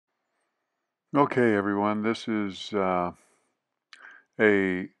Okay, everyone, this is a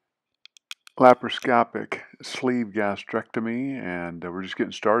laparoscopic sleeve gastrectomy, and we're just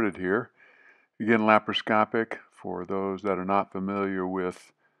getting started here. Again, laparoscopic, for those that are not familiar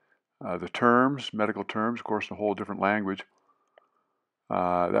with the terms, medical terms, of course, a whole different language.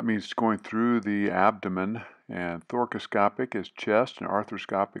 That means going through the abdomen, and thoracoscopic is chest, and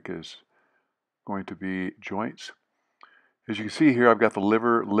arthroscopic is going to be joints. As you can see here, I've got the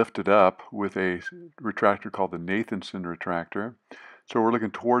liver lifted up with a retractor called the Nathanson retractor. So we're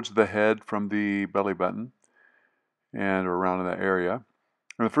looking towards the head from the belly button and around in that area.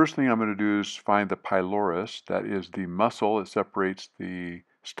 And the first thing I'm going to do is find the pylorus. That is the muscle that separates the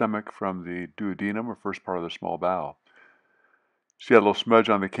stomach from the duodenum, or first part of the small bowel. See that little smudge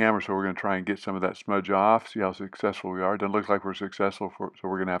on the camera, so we're going to try and get some of that smudge off, see how successful we are. It doesn't look like we're successful, so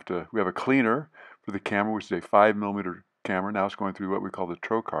we're going to we have a cleaner for the camera, which is a 5mm camera. Now it's going through what we call the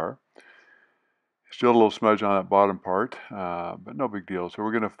trocar. Still a little smudge on that bottom part, but no big deal. So we're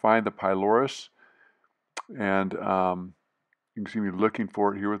going to find the pylorus, and you can see me looking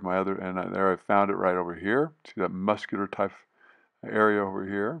for it here with my other, and there I found it right over here. See that muscular type area over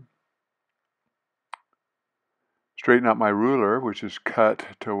here. Straighten out my ruler, which is cut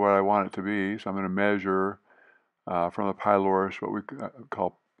to what I want it to be. So I'm going to measure from the pylorus what we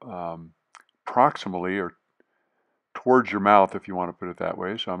call proximally, or towards your mouth, if you want to put it that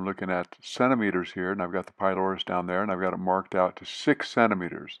way. So I'm looking at centimeters here, and I've got the pylorus down there, and I've got it marked out to 6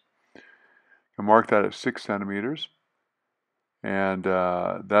 centimeters. I mark that at 6 centimeters, and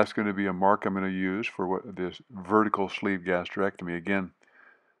that's going to be a mark I'm going to use for this vertical sleeve gastrectomy. Again,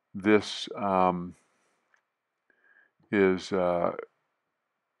 this is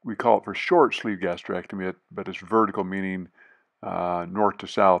we call it for short sleeve gastrectomy, but it's vertical, meaning north to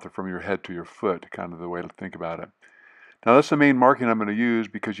south, or from your head to your foot, kind of the way to think about it. Now that's the main marking I'm going to use,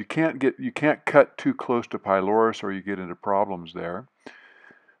 because you can't cut too close to pylorus, or you get into problems there.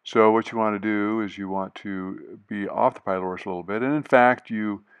 So what you want to do is you want to be off the pylorus a little bit, and in fact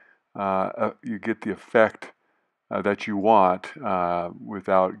you get the effect that you want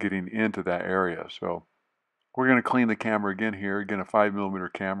without getting into that area. So we're going to clean the camera again here. Again, a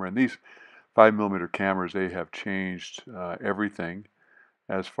 5mm camera, and these 5mm cameras, they have changed everything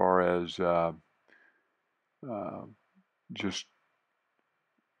as far as just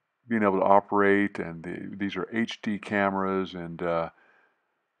being able to operate, and these are HD cameras, and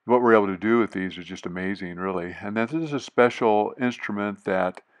what we're able to do with these is just amazing, really. And this is a special instrument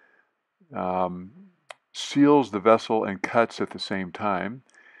that seals the vessel and cuts at the same time,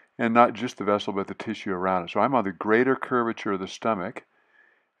 and not just the vessel, but the tissue around it. So I'm on the greater curvature of the stomach,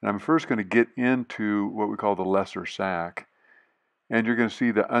 and I'm first going to get into what we call the lesser sac, and you're going to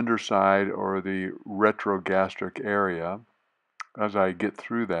see the underside, or the retrogastric area, as I get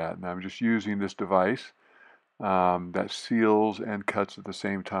through that. And I'm just using this device that seals and cuts at the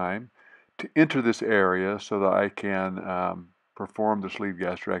same time to enter this area, so that I can perform the sleeve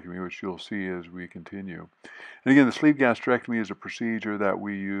gastrectomy, which you'll see as we continue. And again, the sleeve gastrectomy is a procedure that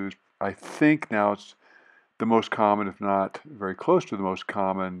we use. I think now it's the most common, if not very close to the most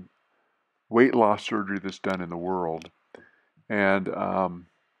common, weight loss surgery that's done in the world. And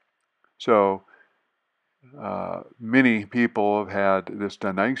so many people have had this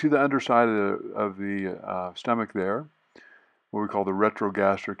done. Now you can see the underside of the stomach there, what we call the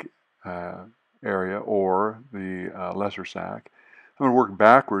retrogastric area, or the lesser sac. I'm going to work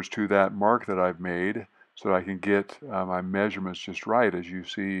backwards to that mark that I've made, so that I can get my measurements just right, as you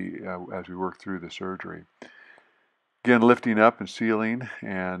see as we work through the surgery. Again, lifting up and sealing,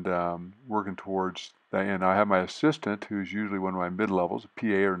 and working towards that end. I have my assistant, who's usually one of my mid-levels, a PA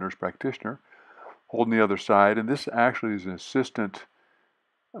or a nurse practitioner, holding the other side. And this actually is an assistant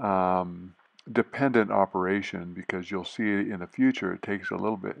dependent operation, because you'll see in the future it takes a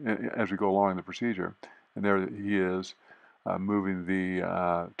little bit as we go along in the procedure. And there he is moving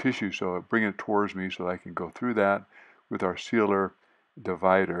the tissue, so bring it towards me so I can go through that with our sealer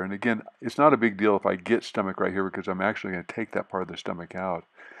divider. And again, it's not a big deal if I get stomach right here, because I'm actually going to take that part of the stomach out.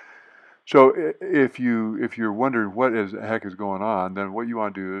 So if you're wondering what the heck is going on, then what you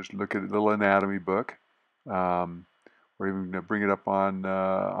want to do is look at a little anatomy book, or even bring it up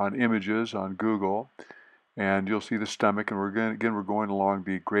on images on Google, and you'll see the stomach. And we're going along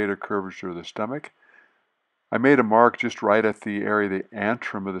the greater curvature of the stomach. I made a mark just right at the area, the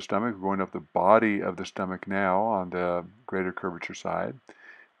antrum of the stomach. We're going up the body of the stomach now on the greater curvature side. And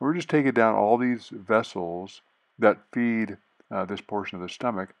we're just taking down all these vessels that feed this portion of the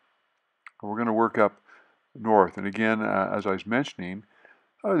stomach. And we're going to work up north. And again, as I was mentioning,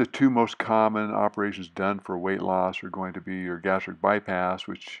 the two most common operations done for weight loss are going to be your gastric bypass,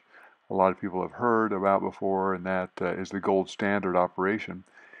 which a lot of people have heard about before, and that is the gold standard operation.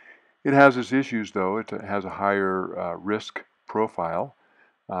 It has its issues, though. It has a higher risk profile,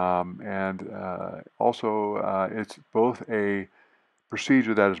 and also it's both a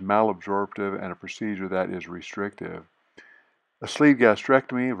procedure that is malabsorptive and a procedure that is restrictive. A sleeve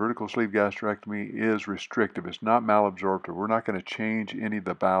gastrectomy, a vertical sleeve gastrectomy, is restrictive. It's not malabsorptive. We're not going to change any of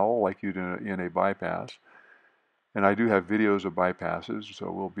the bowel like you do in a bypass. And I do have videos of bypasses,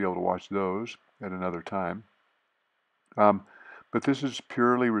 so we'll be able to watch those at another time. But this is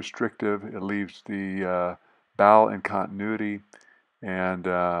purely restrictive. It leaves the bowel in continuity, and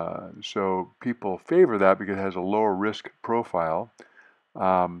so people favor that because it has a lower risk profile.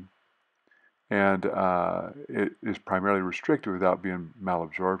 And it is primarily restrictive without being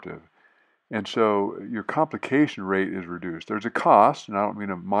malabsorptive. And so your complication rate is reduced. There's a cost, and I don't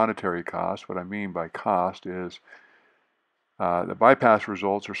mean a monetary cost. What I mean by cost is the bypass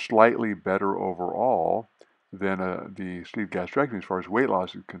results are slightly better overall than the sleeve gastrectomy as far as weight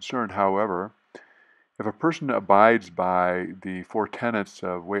loss is concerned. However, if a person abides by the 4 tenets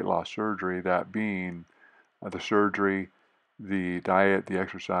of weight loss surgery, that being the surgery, the diet, the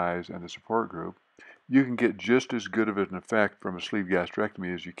exercise, and the support group, you can get just as good of an effect from a sleeve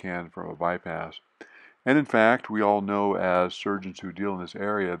gastrectomy as you can from a bypass. And in fact, we all know as surgeons who deal in this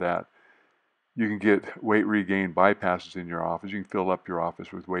area that you can get weight regain bypasses in your office. You can fill up your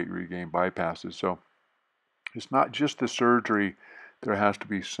office with weight regain bypasses. So it's not just the surgery. There has to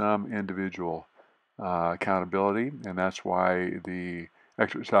be some individual accountability, and that's why the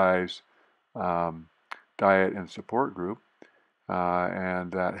exercise, diet, and support group,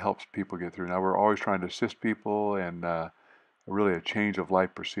 and that helps people get through. Now, we're always trying to assist people and really a change of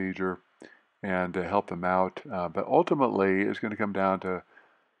life procedure and to help them out. But ultimately, it's going to come down to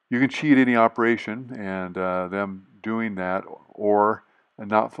you can cheat any operation and them doing that or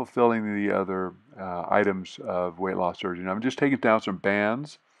not fulfilling the other items of weight loss surgery. Now, I'm just taking down some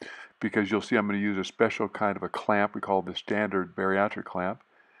bands because you'll see I'm going to use a special kind of a clamp. We call the Standard Bariatric Clamp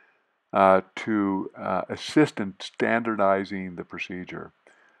to assist in standardizing the procedure.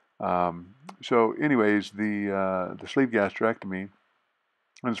 So anyways, the sleeve gastrectomy,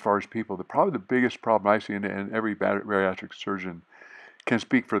 as far as people, probably the biggest problem I see, and every bariatric surgeon can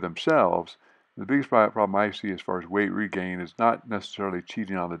speak for themselves, the biggest problem I see as far as weight regain is not necessarily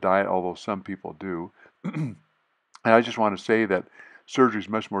cheating on the diet, although some people do. And I just want to say that surgery is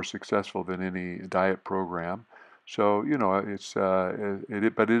much more successful than any diet program. So, you know,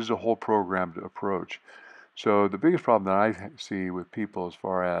 but it is a whole programmed approach. So the biggest problem that I see with people as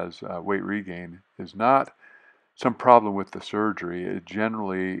far as weight regain is not some problem with the surgery. It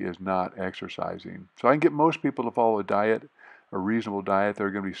generally is not exercising. So I can get most people to follow a diet, a reasonable diet. There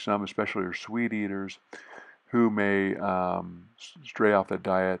are going to be some, especially your sweet eaters, who may stray off that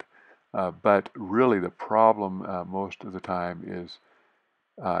diet. But really the problem most of the time is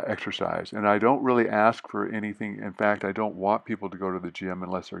exercise. And I don't really ask for anything. In fact, I don't want people to go to the gym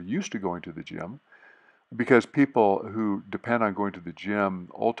unless they're used to going to the gym. Because people who depend on going to the gym,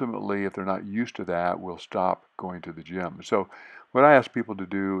 ultimately, if they're not used to that, will stop going to the gym. So what I ask people to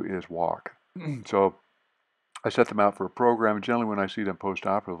do is walk. So I set them out for a program. Generally, when I see them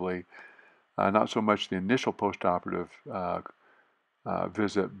post-operatively, not so much the initial post-operative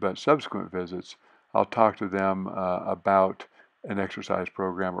visit, but subsequent visits, I'll talk to them about an exercise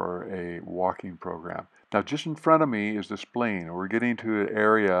program or a walking program. Now, just in front of me is the spleen. We're getting to an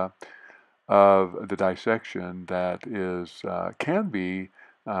area of the dissection that is can be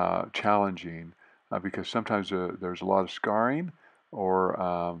challenging because sometimes there's a lot of scarring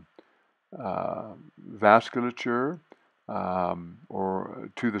or vasculature or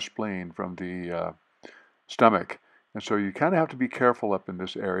to the spleen from the stomach. And so you kind of have to be careful up in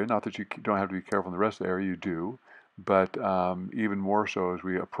this area. Not that you don't have to be careful in the rest of the area, you do. But even more so as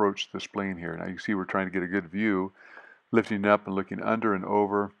we approach the spleen here. Now you see we're trying to get a good view, lifting up and looking under and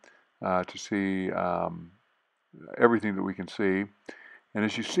over to see everything that we can see. And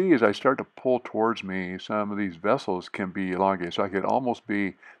as you see, as I start to pull towards me, some of these vessels can be elongated. So I could almost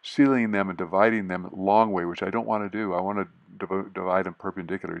be sealing them and dividing them a long way, which I don't want to do. I want to divide them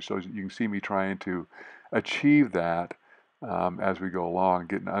perpendicularly. So you can see me trying to achieve that as we go along,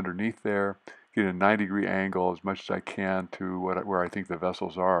 getting underneath there, getting a 90-degree angle as much as I can to where I think the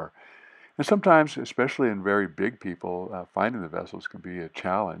vessels are. And sometimes, especially in very big people, finding the vessels can be a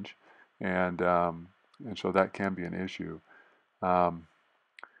challenge, and so that can be an issue.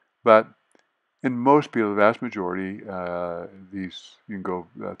 But in most people, the vast majority, these you can go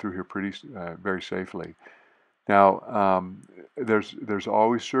through here very safely. Now, there's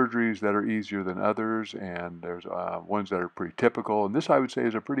always surgeries that are easier than others, and there's ones that are pretty typical. And this, I would say,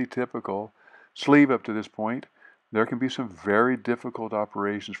 is a pretty typical sleeve up to this point. There can be some very difficult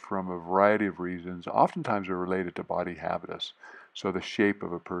operations from a variety of reasons. Oftentimes they're related to body habitus, so the shape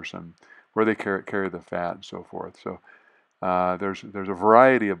of a person, where they carry the fat, and so forth. So there's a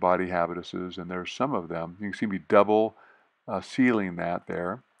variety of body habituses, and there's some of them. You can see me double sealing that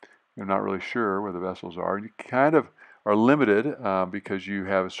there. You're not really sure where the vessels are. You kind of are limited because you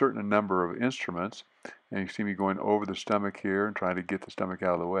have a certain number of instruments. And you see me going over the stomach here and trying to get the stomach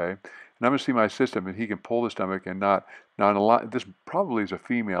out of the way. And I'm going to see my assistant, and he can pull the stomach and not a lot. This probably is a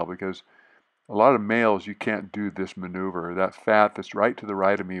female, because a lot of males, you can't do this maneuver. That fat that's right to the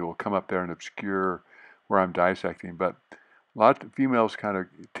right of me will come up there and obscure where I'm dissecting. But a lot of females kind of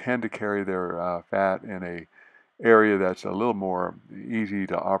tend to carry their fat in a area that's a little more easy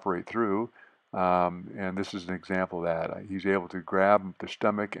to operate through. And this is an example of that. He's able to grab the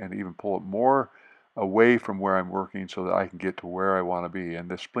stomach and even pull it more away from where I'm working so that I can get to where I want to be. And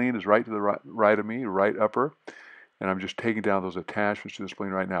the spleen is right to the right of me, right upper. And I'm just taking down those attachments to the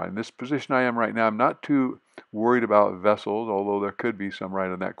spleen right now. In this position I am right now, I'm not too worried about vessels, although there could be some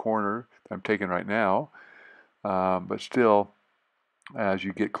right in that corner that I'm taking right now. But still, as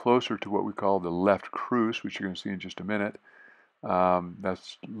you get closer to what we call the left cruce, which you're going to see in just a minute, that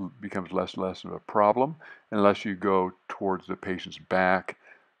becomes less and less of a problem unless you go towards the patient's back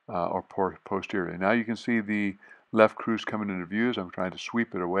or posterior. Now you can see the left cruce coming into view as I'm trying to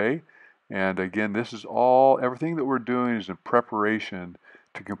sweep it away. And again, this is everything that we're doing is in preparation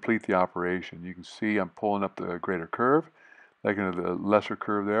to complete the operation. You can see I'm pulling up the greater curve, looking at the lesser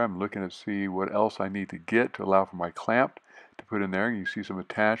curve there. I'm looking to see what else I need to get to allow for my clamp to put in there. And you see some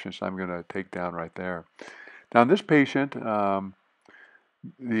attachments I'm going to take down right there. Now in this patient, you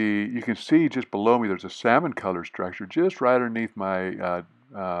can see just below me there's a salmon color structure just right underneath my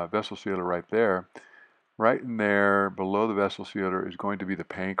vessel sealer right there. Right in there below the vessel sealer is going to be the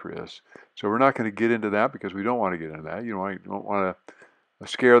pancreas. So we're not going to get into that because we don't want to get into that. You don't want to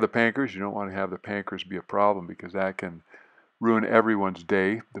scare the pancreas. You don't want to have the pancreas be a problem, because that can ruin everyone's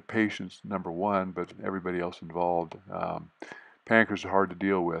day. The patient's number one, but everybody else involved. Pancreas is hard to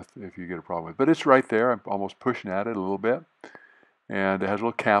deal with if you get a problem with. But it's right there. I'm almost pushing at it a little bit. And it has a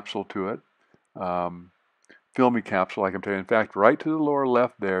little capsule to it. Filmy capsule, like I'm telling you. In fact, right to the lower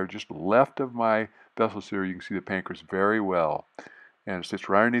left there, just left of my vessel sealer, you can see the pancreas very well. And it sits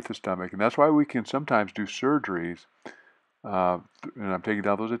right underneath the stomach. And that's why we can sometimes do surgeries, and I'm taking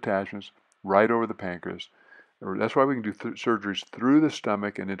down those attachments, right over the pancreas. That's why we can do surgeries through the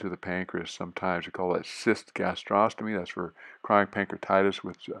stomach and into the pancreas sometimes. We call that cyst gastroscopy. That's for chronic pancreatitis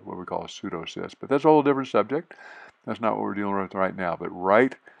with what we call a pseudocyst. But that's a whole different subject. That's not what we're dealing with right now. But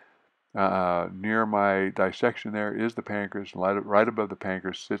right near my dissection there is the pancreas. Right above the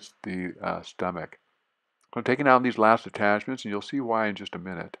pancreas sits the stomach. I'm taking down these last attachments, and you'll see why in just a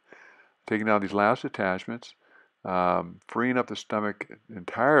minute. Taking down these last attachments, freeing up the stomach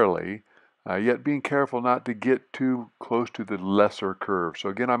entirely, yet being careful not to get too close to the lesser curve. So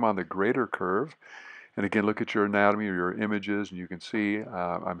again, I'm on the greater curve. And again, look at your anatomy or your images, and you can see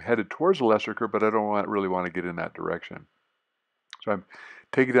I'm headed towards the lesser curve, but I don't really want to get in that direction. So I'm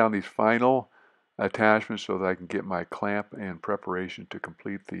taking down these final attachments so that I can get my clamp in preparation to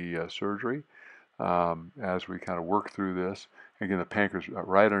complete the surgery. As we kind of work through this. Again, the pancreas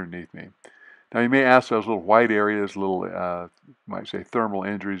right underneath me. Now you may ask, those little white areas, might say thermal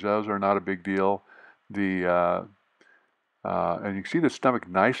injuries, those are not a big deal. And you can see the stomach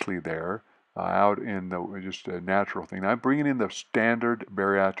nicely there, out in just a natural thing. Now I'm bringing in the Standard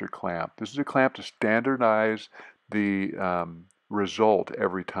Bariatric Clamp. This is a clamp to standardize the result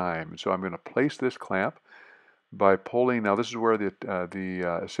every time. And so I'm going to place this clamp by pulling. Now this is where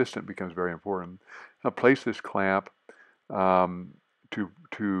the assistant becomes very important. I'll place this clamp to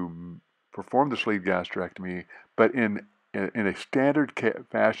perform the sleeve gastrectomy, but in a standard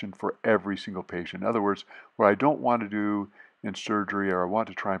fashion for every single patient. In other words, what I don't want to do in surgery, or I want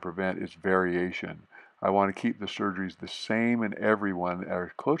to try and prevent, is variation. I want to keep the surgeries the same in everyone,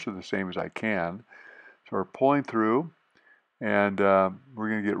 or close to the same as I can. So we're pulling through, and we're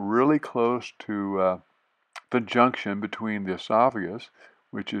going to get really close to the junction between the esophagus,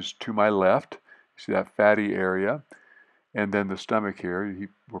 which is to my left. You see that fatty area, and then the stomach here.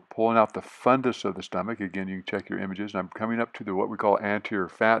 We're pulling out the fundus of the stomach. Again, you can check your images. And I'm coming up to what we call anterior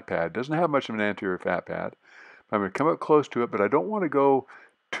fat pad. It doesn't have much of an anterior fat pad. I'm going to come up close to it, but I don't want to go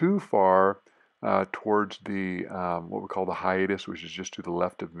too far towards the what we call the hiatus, which is just to the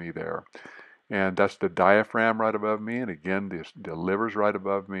left of me there. And that's the diaphragm right above me. And again, the liver's right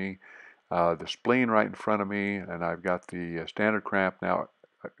above me. the spleen right in front of me, and I've got the standard clamp now,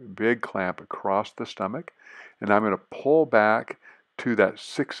 a big clamp across the stomach, and I'm going to pull back to that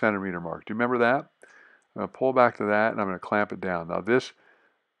 6 centimeter mark. Do you remember that? I'm going to pull back to that, and I'm going to clamp it down. Now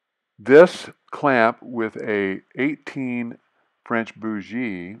this clamp with a 18 French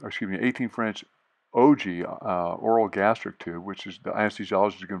bougie, or excuse me, 18 French OG, oral gastric tube, which is the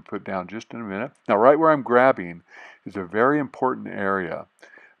anesthesiologist is going to put down just in a minute. Now, right where I'm grabbing is a very important area.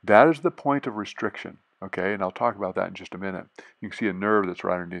 That is the point of restriction, okay? And I'll talk about that in just a minute. You can see a nerve that's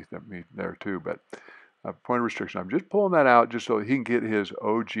right underneath me there too, but point of restriction. I'm just pulling that out just so he can get his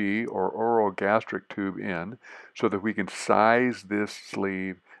OG or oral gastric tube in so that we can size this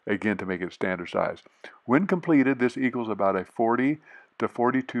sleeve again to make it standard size. When completed, this equals about a 40 to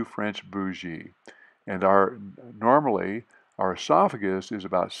 42 French bougie. And normally our esophagus is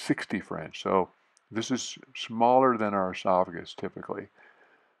about 60 French. So this is smaller than our esophagus typically.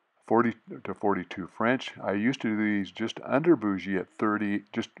 40 to 42 French. I used to do these just under bougie at 30,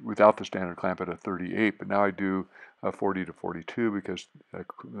 just without the standard clamp at a 38, but now I do a 40 to 42 because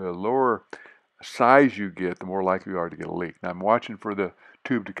the lower size you get, the more likely you are to get a leak. Now I'm watching for the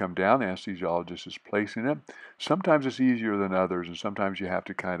tube to come down. The anesthesiologist is placing it. Sometimes it's easier than others, and sometimes you have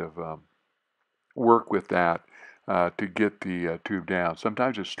to kind of work with that to get the tube down.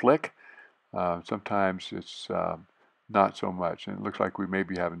 Sometimes it's slick. Sometimes it's not so much. And it looks like we may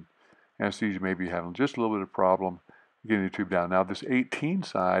be having anesthesia may be having just a little bit of problem getting the tube down. Now this 18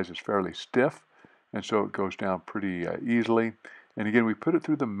 size is fairly stiff, and so it goes down pretty easily. And again, we put it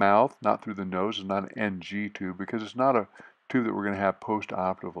through the mouth, not through the nose. It's not an NG tube because it's not a tube that we're going to have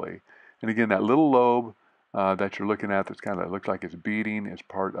post-operatively. And again, that little lobe that you're looking at that's kind of looks like it's beating is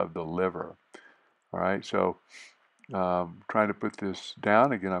part of the liver. All right, so trying to put this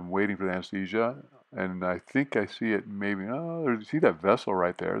down. Again, I'm waiting for the anesthesia, and I think I see it maybe, you see that vessel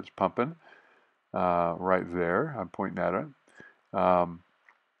right there that's pumping right there. I'm pointing at it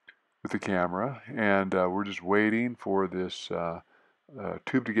with the camera, and we're just waiting for this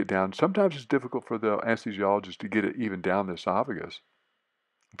tube to get down. Sometimes it's difficult for the anesthesiologist to get it even down the esophagus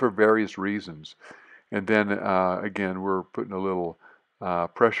for various reasons. And then again, we're putting a little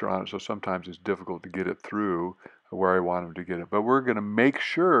pressure on it, so sometimes it's difficult to get it through where I want them to get it. But we're going to make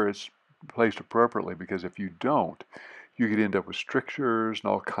sure it's placed appropriately, because if you don't, you could end up with strictures and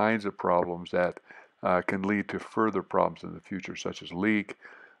all kinds of problems that can lead to further problems in the future, such as leak,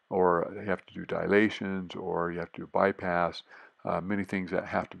 or you have to do dilations, or you have to do bypass, many things that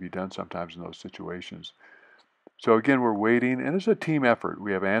have to be done sometimes in those situations. So again, we're waiting, and it's a team effort.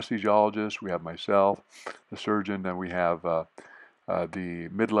 We have anesthesiologists, we have myself, the surgeon, and we have the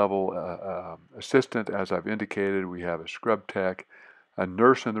mid-level assistant, as I've indicated. We have a scrub tech, a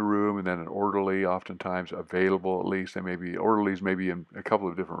nurse in the room, and then an orderly, oftentimes available at least. They may be orderlies, maybe in a couple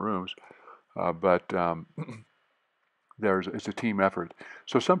of different rooms, but it's a team effort.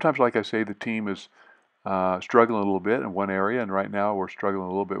 So sometimes, like I say, the team is struggling a little bit in one area, and right now we're struggling a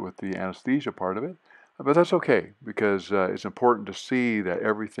little bit with the anesthesia part of it. But that's okay, because it's important to see that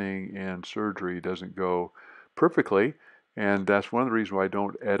everything in surgery doesn't go perfectly. And that's one of the reasons why I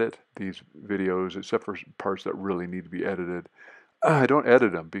don't edit these videos, except for parts that really need to be edited. I don't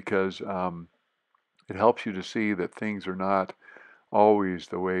edit them because it helps you to see that things are not always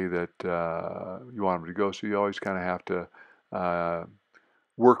the way that you want them to go. So you always kind of have to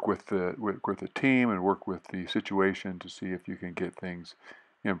work with the team and work with the situation to see if you can get things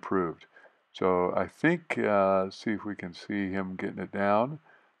improved. So I think, see if we can see him getting it down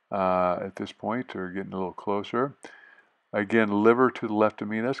at this point, or getting a little closer. Again, liver to the left of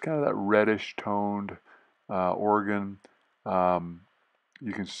me, that's kind of that reddish toned organ.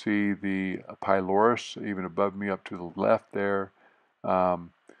 You can see the pylorus even above me up to the left there. The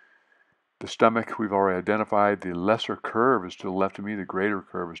stomach we've already identified. The lesser curve is to the left of me. The greater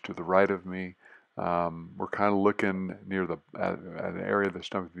curve is to the right of me. We're kind of looking near at an area of the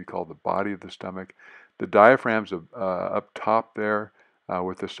stomach we call the body of the stomach. The diaphragm's up top there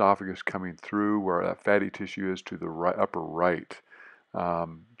with the esophagus coming through where that fatty tissue is to the upper right.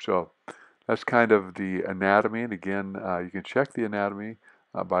 So that's kind of the anatomy. And again, you can check the anatomy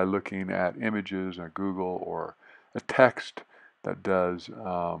by looking at images on Google or a text that does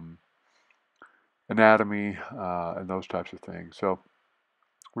anatomy and those types of things. So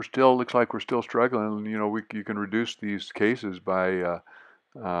looks like we're still struggling. You know, you can reduce these cases by, you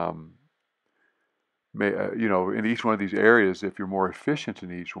know, in each one of these areas, if you're more efficient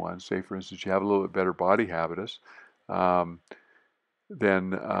in each one. Say, for instance, you have a little bit better body habitus.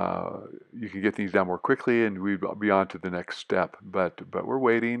 then you can get things down more quickly, and we'd be on to the next step. But we're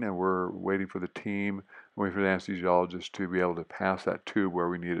waiting, and we're waiting for the team, waiting for the anesthesiologist to be able to pass that tube where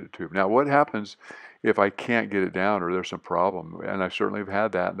we need it to. Now, what happens if I can't get it down or there's some problem? And I certainly have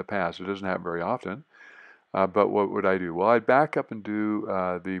had that in the past. It doesn't happen very often. But what would I do? Well, I'd back up and do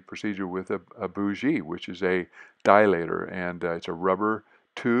the procedure with a bougie, which is a dilator, and it's a rubber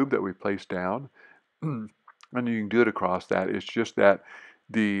tube that we place down. And you can do it across that. It's just that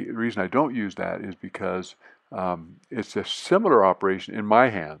the reason I don't use that is because it's a similar operation in my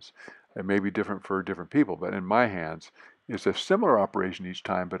hands. It may be different for different people, but in my hands, it's a similar operation each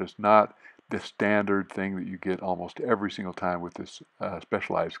time, but it's not the standard thing that you get almost every single time with this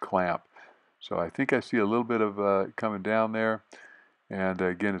specialized clamp. So I think I see a little bit of coming down there. And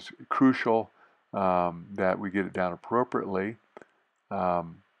again, it's crucial that we get it down appropriately.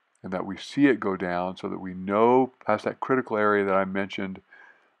 And that we see it go down so that we know past that critical area that I mentioned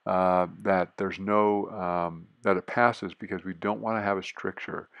that there's no, that it passes, because we don't want to have a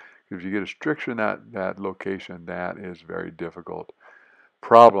stricture. If you get a stricture in that location, that is very difficult.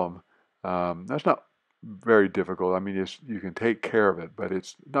 Problem, that's not very difficult. I mean, you can take care of it, but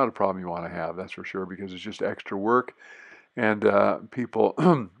it's not a problem you want to have, that's for sure, because it's just extra work. And people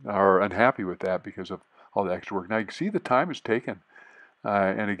are unhappy with that because of all the extra work. Now you can see the time it's taken.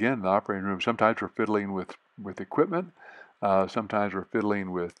 And again, in the operating room, sometimes we're fiddling with equipment. Sometimes we're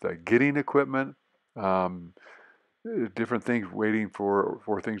fiddling with getting equipment. Different things, waiting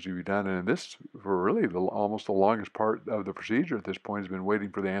for things to be done. And this, for really almost the longest part of the procedure at this point, has been waiting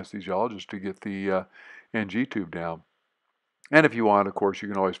for the anesthesiologist to get the NG tube down. And if you want, of course, you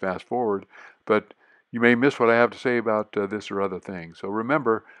can always fast forward, but you may miss what I have to say about this or other things. So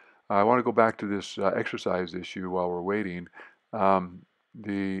remember, I want to go back to this exercise issue while we're waiting.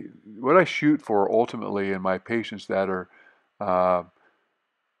 What I shoot for ultimately in my patients that are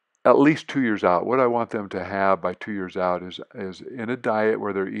at least 2 years out, what I want them to have by 2 years out is in a diet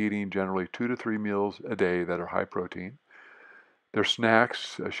where they're eating generally 2 to 3 meals a day that are high protein. Their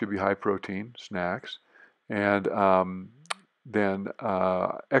snacks should be high protein snacks, and then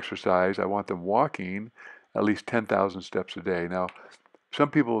exercise. I want them walking at least 10,000 steps a day. Now,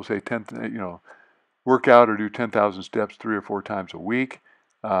 some people will say 10, work out or do 10,000 steps 3 or 4 times a week.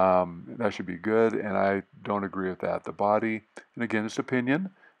 That should be good, and I don't agree with that. The body, and again, it's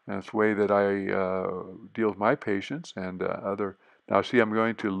opinion, and it's the way that I deal with my patients and other. Now, see, I'm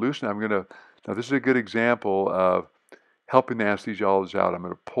going to loosen. Now this is a good example of helping the anesthesiologist out. I'm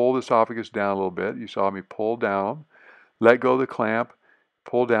going to pull the esophagus down a little bit. You saw me pull down, let go of the clamp,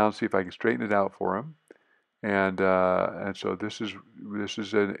 pull down, see if I can straighten it out for him. And so this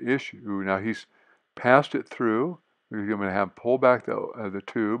is an issue. Now he's passed it through. I'm going to have him pull back the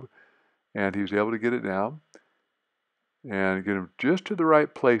tube, and he was able to get it down and get him just to the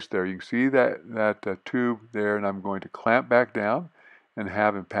right place there. You can see that tube there, and I'm going to clamp back down and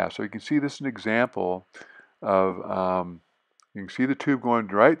have him pass. So you can see this is an example of, you can see the tube going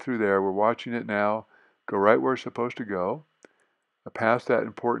right through there. We're watching it now go right where it's supposed to go, past that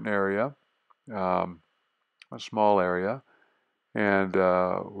important area, a small area, and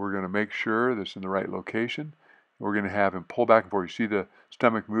we're going to make sure that's in the right location. We're going to have him pull back and forth. You see the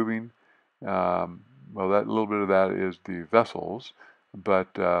stomach moving. Well, that little bit of that is the vessels, but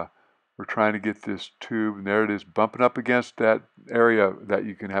we're trying to get this tube, and there it is, bumping up against that area that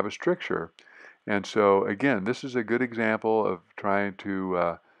you can have a stricture. And so, again, this is a good example of trying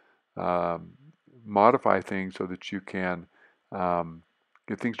to modify things so that you can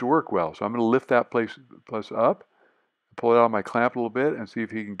get things to work well. So I'm going to lift that place up, pull it out of my clamp a little bit, and see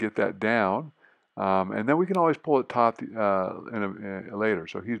if he can get that down. And then we can always pull it taut later.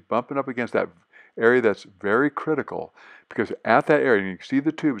 So he's bumping up against that area that's very critical, because at that area, and you can see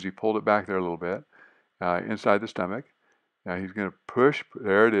the tube as he pulled it back there a little bit, inside the stomach. Now he's going to push,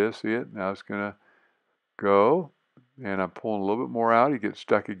 there it is, see it? Now it's going to go, and I'm pulling a little bit more out. He gets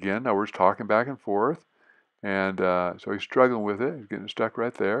stuck again. Now we're just talking back and forth, and so he's struggling with it. He's getting stuck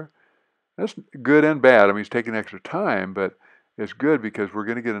right there. That's good and bad. I mean, he's taking extra time, but it's good because we're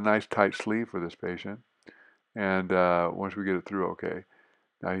going to get a nice tight sleeve for this patient, and once we get it through, okay.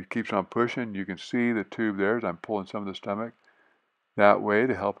 Now he keeps on pushing. You can see the tube there as I'm pulling some of the stomach that way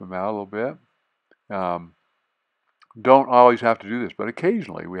to help him out a little bit. Don't always have to do this, but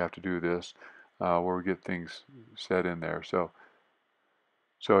occasionally we have to do this where we get things set in there. So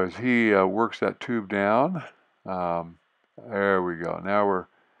as he works that tube down, there we go. Now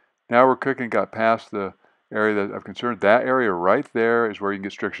we're cooking. Got past the area that of concern. That area right there is where you can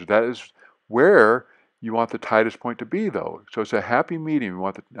get strictures. That is where you want the tightest point to be, though. So it's a happy medium.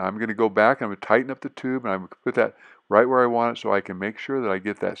 I'm going to go back, I'm going to tighten up the tube, and I'm going to put that right where I want it so I can make sure that I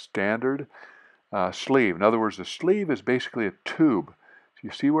get that standard sleeve. In other words, the sleeve is basically a tube. So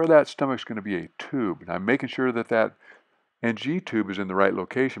you see where that stomach's going to be a tube. And I'm making sure that that NG tube is in the right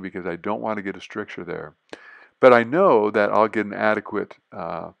location because I don't want to get a stricture there. But I know that I'll get an adequate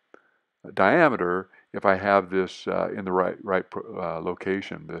diameter if I have this in the right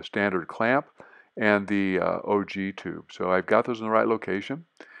location, the standard clamp and the OG tube. So I've got those in the right location.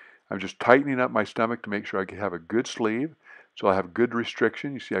 I'm just tightening up my stomach to make sure I can have a good sleeve. So I have good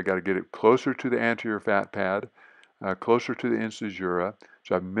restriction. You see I got to get it closer to the anterior fat pad, closer to the incisura.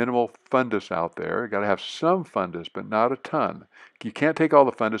 So I have minimal fundus out there. You got to have some fundus, but not a ton. You can't take all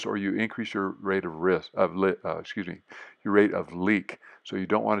the fundus, or you increase your rate of your rate of leak. So you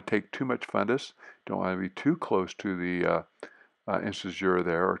don't want to take too much fundus. Don't want to be too close to the incisura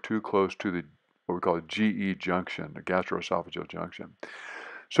there, or too close to the what we call a GE junction, the gastroesophageal junction.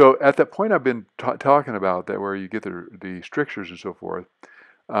 So at that point I've been talking about, that where you get the strictures and so forth.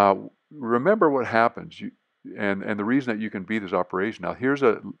 Remember what happens. And the reason that you can beat this operation. Now here's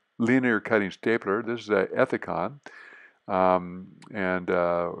a linear cutting stapler. This is a Ethicon, and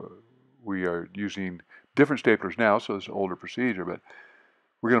we are using different staplers now, so it's an older procedure. But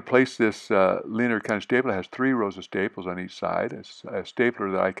we're going to place this linear cutting stapler. It has 3 rows of staples on each side. It's a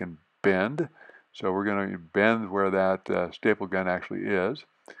stapler that I can bend, so we're going to bend where that staple gun actually is.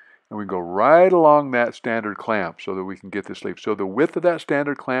 And we go right along that standard clamp so that we can get the sleeve. So the width of that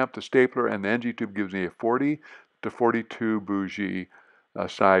standard clamp, the stapler, and the NG tube gives me a 40 to 42 bougie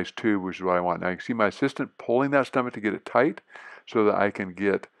size tube, which is what I want. Now you can see my assistant pulling that stomach to get it tight so that I can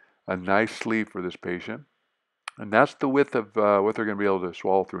get a nice sleeve for this patient. And that's the width of what they're going to be able to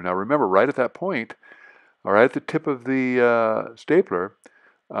swallow through. Now remember, right at that point, right at the tip of the stapler,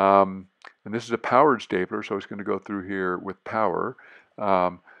 and this is a powered stapler, so it's going to go through here with power.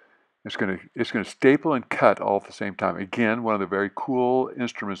 It's going to staple and cut all at the same time. Again, one of the very cool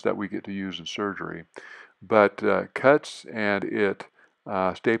instruments that we get to use in surgery. But cuts and it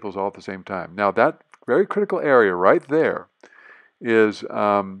staples all at the same time. Now that very critical area right there is,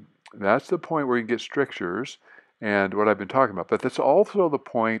 that's the point where you can get strictures and what I've been talking about. But that's also the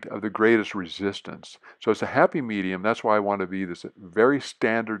point of the greatest resistance. So it's a happy medium. That's why I want to be this very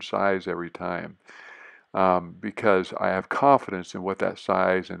standard size every time. Because I have confidence in what that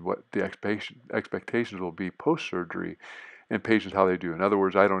size and what the expectations will be post-surgery in patients, how they do. In other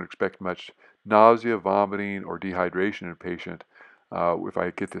words, I don't expect much nausea, vomiting, or dehydration in a patient if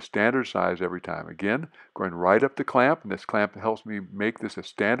I get the standard size every time. Again, going right up the clamp, and this clamp helps me make this a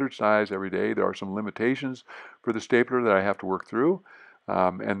standard size every day. There are some limitations for the stapler that I have to work through.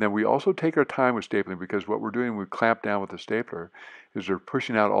 And then we also take our time with stapling, because what we're doing when we clamp down with the stapler is we're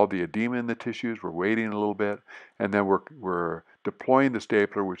pushing out all the edema in the tissues, we're waiting a little bit, and then we're deploying the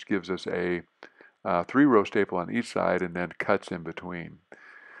stapler, which gives us a 3-row staple on each side and then cuts in between.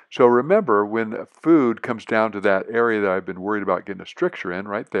 So remember, when food comes down to that area that I've been worried about getting a stricture in,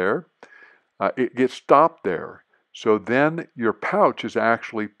 right there, it gets stopped there. So then your pouch is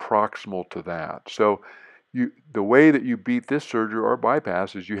actually proximal to that. So the way that you beat this surgery or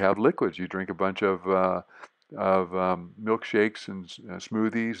bypass is you have liquids. You drink a bunch of milkshakes and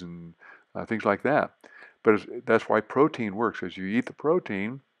smoothies and things like that. But that's why protein works. As you eat the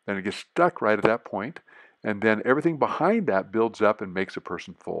protein, then it gets stuck right at that point, and then everything behind that builds up and makes a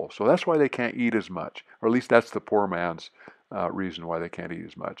person full. So that's why they can't eat as much, or at least that's the poor man's reason why they can't eat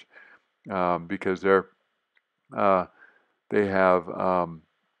as much, because they have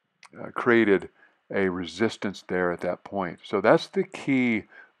created a resistance there at that point. So that's the key,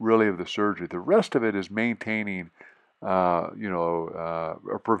 really, of the surgery. The rest of it is maintaining,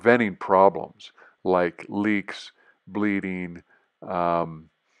 or preventing problems like leaks, bleeding,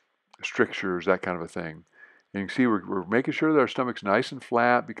 strictures, that kind of a thing. And you can see we're making sure that our stomach's nice and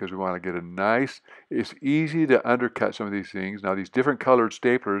flat because we want to get a nice, it's easy to undercut some of these things. Now these different colored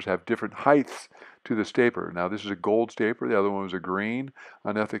staplers have different heights to the stapler. Now this is a gold stapler, the other one was a green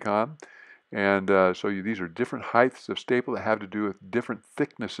on Ethicon. And these are different heights of staple that have to do with different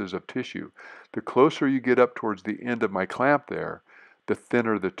thicknesses of tissue. The closer you get up towards the end of my clamp there, the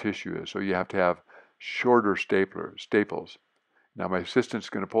thinner the tissue is. So you have to have shorter staples. Now my assistant's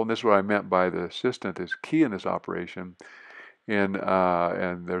going to pull, and this is what I meant by the assistant is key in this operation. And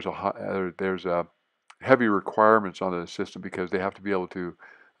there's a heavy requirements on the assistant because they have to be able to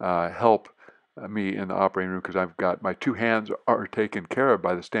help me in the operating room, because I've got my 2 hands are taken care of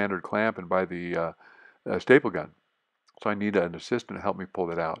by the standard clamp and by the staple gun. So I need an assistant to help me pull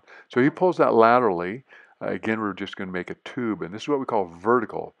that out. So he pulls that laterally. Again, we're just going to make a tube, and this is what we call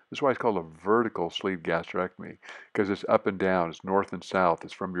vertical. This is why it's called a vertical sleeve gastrectomy, because it's up and down, it's north and south,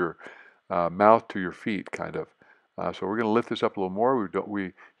 it's from your mouth to your feet, kind of. So we're going to lift this up a little more.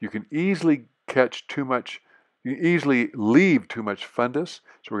 You can easily catch too much. You can easily leave too much fundus.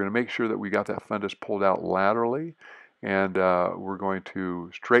 So we're going to make sure that we got that fundus pulled out laterally, and we're going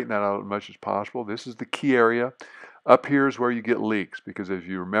to straighten that out as much as possible. This is the key area. Up here is where you get leaks, because if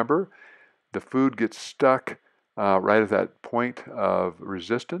you remember, the food gets stuck right at that point of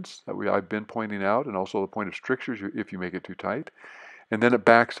resistance that I've been pointing out, and also the point of strictures if you make it too tight. And then it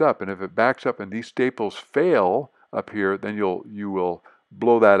backs up, and if it backs up and these staples fail up here, then you will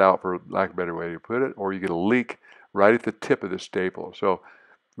blow that out, for lack of a better way to put it, or you get a leak right at the tip of the staple. So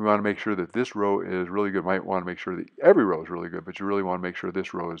we want to make sure that this row is really good. Might want to make sure that every row is really good, but you really want to make sure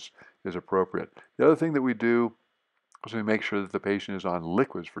this row is appropriate. The other thing that we do is we make sure that the patient is on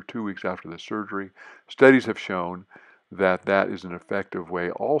liquids for 2 weeks after the surgery. Studies have shown that that is an effective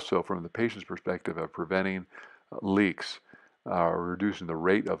way also from the patient's perspective of preventing leaks or reducing the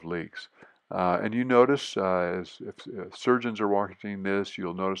rate of leaks. And you notice, as if surgeons are watching this,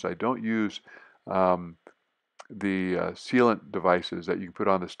 you'll notice I don't use the sealant devices that you can put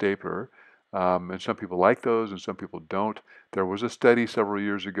on the stapler. And some people like those and some people don't. There was a study several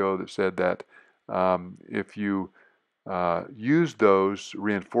years ago that said that if you use those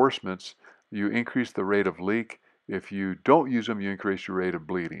reinforcements, you increase the rate of leak. If you don't use them, you increase your rate of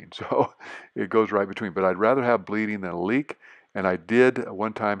bleeding. So it goes right between. But I'd rather have bleeding than a leak. And I did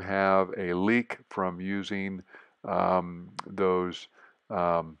one time have a leak from using those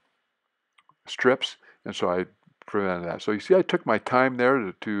strips, and so I prevented that. So you see, I took my time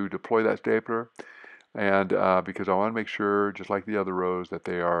there to deploy that stapler, and because I want to make sure, just like the other rows, that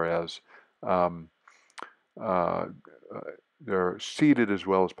they are as they're seated as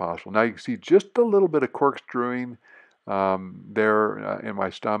well as possible. Now you can see just a little bit of corkscrewing there in my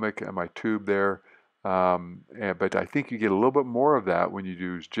stomach and my tube there. But I think you get a little bit more of that when you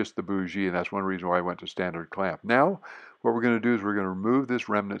use just the bougie, and that's one reason why I went to standard clamp. Now, what we're going to do is we're going to remove this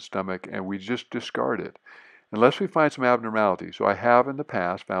remnant stomach, and we just discard it, unless we find some abnormality. So I have in the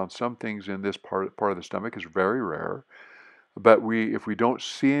past found some things in this part of the stomach is very rare, but if we don't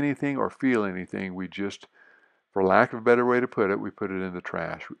see anything or feel anything, we just, for lack of a better way to put it, we put it in the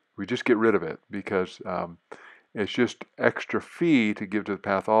trash. We just get rid of it, because it's just extra fee to give to the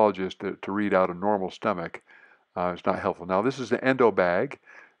pathologist to read out a normal stomach. It's not helpful. Now, this is the endo bag.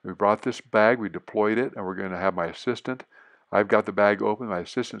 We brought this bag, we deployed it, and we're going to have my assistant. I've got the bag open. My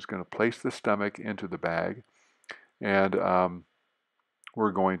assistant's going to place the stomach into the bag, and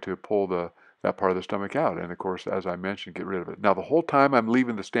we're going to pull that part of the stomach out. And of course, as I mentioned, get rid of it. Now, the whole time I'm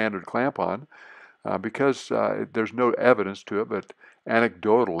leaving the standard clamp on, because there's no evidence to it, but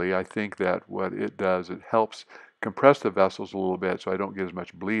anecdotally, I think that what it does, it helps compress the vessels a little bit so I don't get as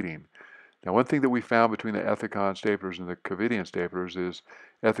much bleeding. Now, one thing that we found between the Ethicon staplers and the Covidien staplers is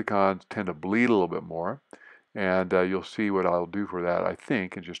Ethicons tend to bleed a little bit more, and you'll see what I'll do for that, I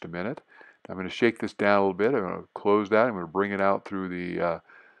think, in just a minute. I'm going to shake this down a little bit. I'm going to close that. I'm going to bring it out through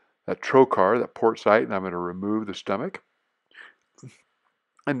that trocar, that port site, and I'm going to remove the stomach.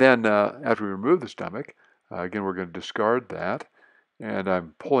 And then after we remove the stomach, again, we're going to discard that. And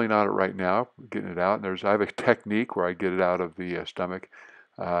I'm pulling on it right now, getting it out. And I have a technique where I get it out of the stomach.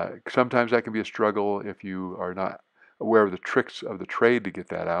 Sometimes that can be a struggle if you are not aware of the tricks of the trade to get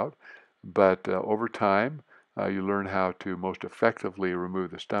that out. But over time, you learn how to most effectively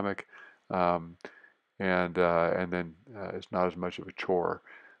remove the stomach. And then it's not as much of a chore.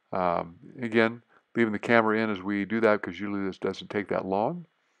 Again, leaving the camera in as we do that, because usually this doesn't take that long.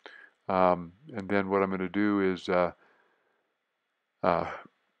 And then what I'm going to do is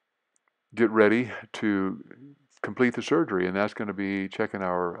get ready to complete the surgery, and that's going to be checking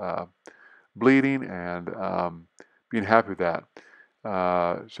our bleeding and being happy with that.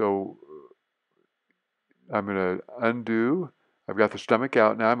 So I'm going to undo. I've got the stomach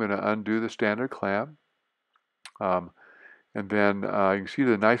out now. I'm going to undo the standard clamp. And then you can see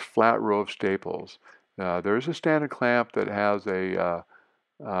the nice flat row of staples. There is a standard clamp that has a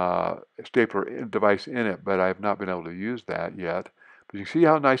stapler device in it, but I have not been able to use that yet. But you can see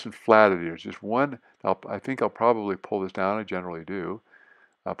how nice and flat it is. Just one, I think I'll probably pull this down. I generally do.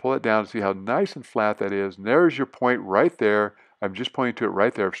 I'll pull it down to see how nice and flat that is. And there's your point right there. I'm just pointing to it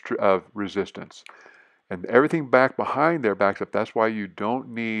right there of resistance. And everything back behind there backs up. That's why you don't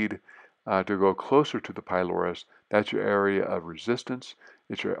need to go closer to the pylorus. That's your area of resistance.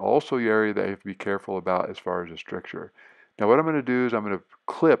 It's also your area that you have to be careful about as far as the stricture. Now what I'm going to do is I'm going to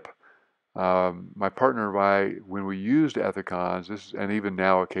clip My partner and I, when we used Ethicons, and even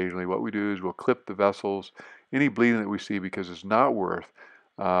now occasionally, what we do is we'll clip the vessels, any bleeding that we see, because it's not worth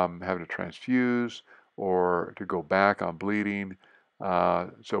having to transfuse or to go back on bleeding.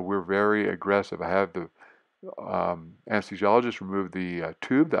 So we're very aggressive. I have the anesthesiologist remove the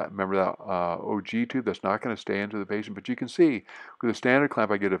tube, remember that OG tube that's not going to stay into the patient, but you can see with a standard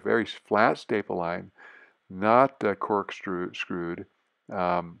clamp I get a very flat staple line, not screwed,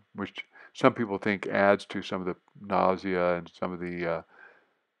 which some people think adds to some of the nausea and some of the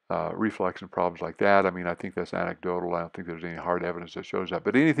reflux and problems like that. I mean, I think that's anecdotal. I don't think there's any hard evidence that shows that.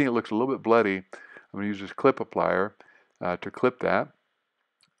 But anything that looks a little bit bloody, I'm going to use this clip applier to clip that.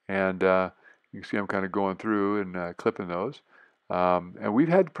 And you can see I'm kind of going through and clipping those. And we've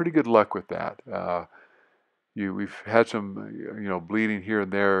had pretty good luck with that. We've had some, bleeding here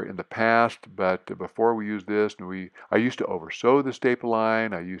and there in the past, but before we used this, I used to oversew the staple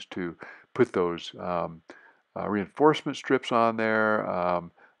line. I used to put those reinforcement strips on there.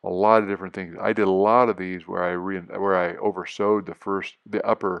 A lot of different things. I did a lot of these where I oversewed the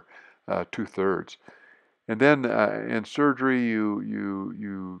upper 2/3. And then in surgery,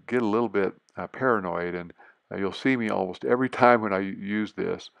 you get a little bit paranoid, and you'll see me almost every time when I use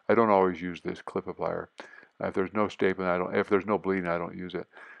this. I don't always use this clip applier. If there's no stapling, if there's no bleeding, I don't use it.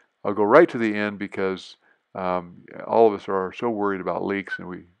 I'll go right to the end because all of us are so worried about leaks,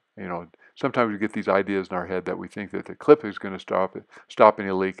 and sometimes we get these ideas in our head that we think that the clip is going to stop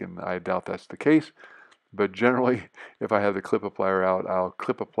any leak, and I doubt that's the case. But generally, if I have the clip applier out, I'll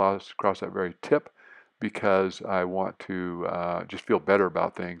clip across that very tip because I want to just feel better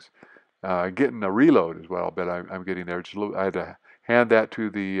about things. Getting a reload is what I'll bet I'm getting there. I had to hand that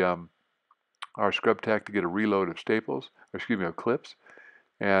to our scrub tech to get a reload of of clips,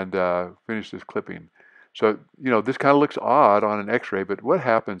 and finish this clipping. So, this kind of looks odd on an x-ray, but what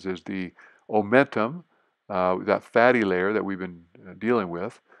happens is the omentum, that fatty layer that we've been dealing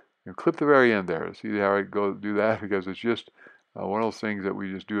with, clip the very end there. See how I go do that? Because it's just one of those things that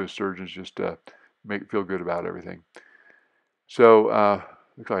we just do as surgeons just to feel good about everything. So,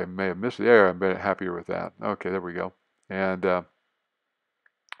 looks like I may have missed it there. I'm a bit happier with that. Okay, there we go. And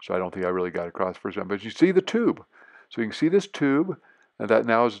so I don't think I really got across the first time. But you see the tube. So you can see this tube that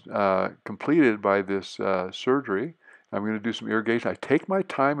now is completed by this surgery. I'm going to do some irrigation. I take my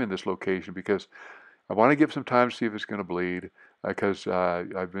time in this location because I want to give some time to see if it's going to bleed, because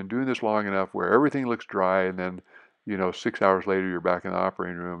I've been doing this long enough where everything looks dry, and then 6 hours later you're back in the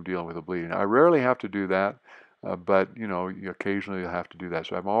operating room dealing with the bleeding. I rarely have to do that, but you occasionally have to do that.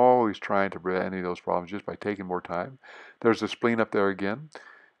 So I'm always trying to prevent any of those problems just by taking more time. There's the spleen up there again.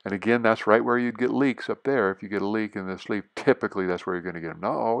 And again, that's right where you'd get leaks up there. If you get a leak in the sleeve, typically that's where you're going to get them.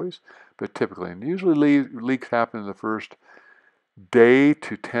 Not always, but typically. And usually leaks happen in the first day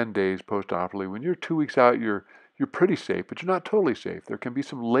to 10 days post-operatively. When you're 2 weeks out, you're pretty safe, but you're not totally safe. There can be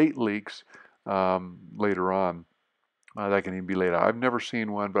some late leaks later on. That can even be later. I've never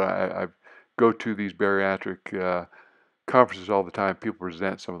seen one, but I go to these bariatric conferences all the time. People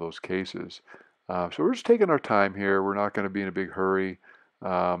present some of those cases. So we're just taking our time here. We're not going to be in a big hurry.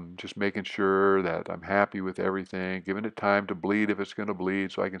 Just making sure that I'm happy with everything, giving it time to bleed if it's going to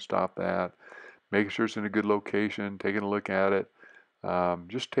bleed so I can stop that, making sure it's in a good location, taking a look at it,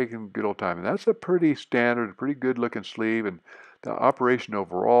 just taking good old time. And that's a pretty standard, pretty good looking sleeve, and the operation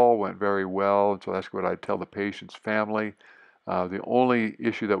overall went very well, and so that's what I'd tell the patient's family. The only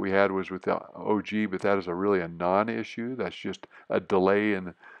issue that we had was with the OG, but that is really a non-issue. That's just a delay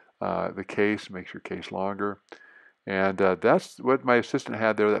in the case, makes your case longer. And that's what my assistant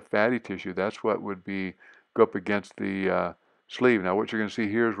had there, that fatty tissue. That's what would go up against the sleeve. Now what you're going to see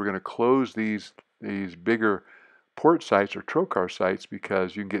here is we're going to close these bigger port sites or trocar sites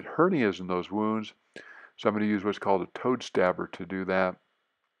because you can get hernias in those wounds. So I'm going to use what's called a toad stabber to do that.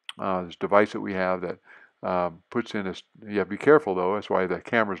 This device that we have that puts in you have to be careful though. That's why the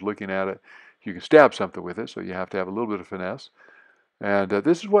camera's looking at it. You can stab something with it, so you have to have a little bit of finesse. And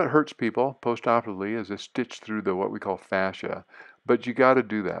this is what hurts people post-operatively, is a stitch through what we call fascia. But you got to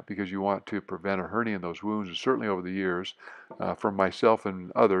do that because you want to prevent a hernia in those wounds. And certainly over the years, from myself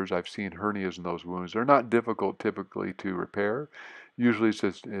and others, I've seen hernias in those wounds. They're not difficult typically to repair. Usually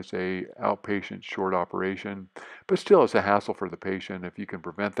it's a outpatient short operation, but still it's a hassle for the patient. If you can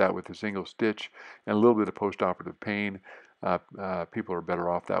prevent that with a single stitch and a little bit of post-operative pain, people are better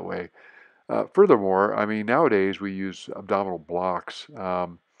off that way. Furthermore, I mean, nowadays we use abdominal blocks.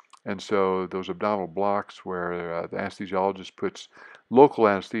 And so those abdominal blocks where the anesthesiologist puts local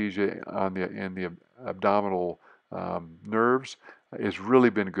anesthesia in the abdominal nerves, has really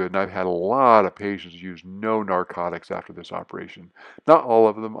been good. And I've had a lot of patients use no narcotics after this operation. Not all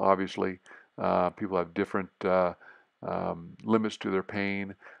of them, obviously. People have different limits to their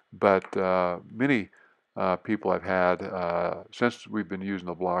pain, but many people I've had, since we've been using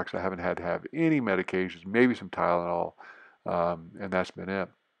the blocks, I haven't had to have any medications, maybe some Tylenol, and that's been it.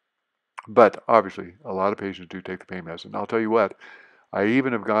 But obviously, a lot of patients do take the pain medicine. I'll tell you what, I've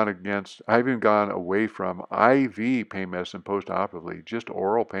even gone away from IV pain medicine post-operatively, just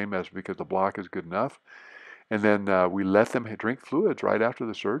oral pain medicine because the block is good enough. And then we let them drink fluids right after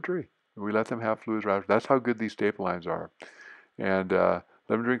the surgery. We let them have fluids right after. That's how good these staple lines are. And let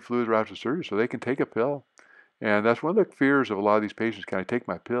them drink fluids right after surgery so they can take a pill. And that's one of the fears of a lot of these patients. Can I take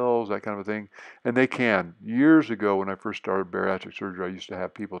my pills, that kind of a thing? And they can. Years ago when I first started bariatric surgery, I used to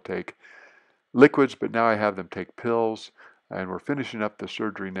have people take liquids, but now I have them take pills, and we're finishing up the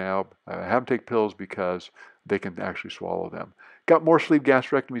surgery now. I have them take pills because they can actually swallow them. Got more sleeve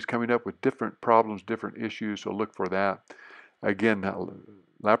gastrectomies coming up with different problems, different issues, so look for that. Again,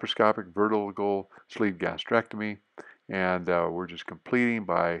 laparoscopic vertical sleeve gastrectomy, and we're just completing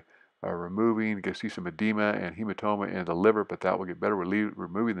by removing. You can see some edema and hematoma in the liver, but that will get better. We're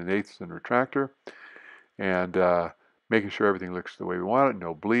removing the Nathan retractor and making sure everything looks the way we want it,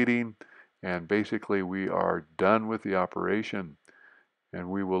 no bleeding. And basically we are done with the operation, and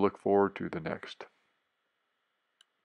we will look forward to the next.